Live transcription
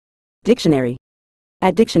Dictionary.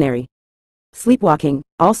 At dictionary. Sleepwalking,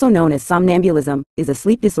 also known as somnambulism, is a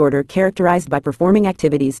sleep disorder characterized by performing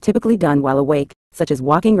activities typically done while awake, such as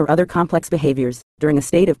walking or other complex behaviors, during a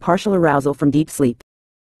state of partial arousal from deep sleep.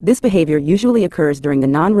 This behavior usually occurs during the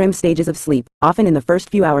non-REM stages of sleep, often in the first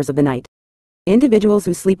few hours of the night. Individuals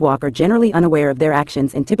who sleepwalk are generally unaware of their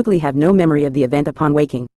actions and typically have no memory of the event upon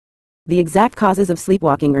waking. The exact causes of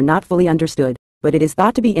sleepwalking are not fully understood, but it is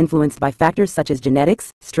thought to be influenced by factors such as genetics,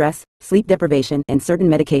 stress, sleep deprivation, and certain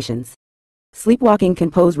medications. Sleepwalking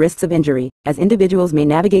can pose risks of injury, as individuals may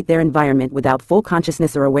navigate their environment without full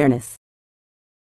consciousness or awareness.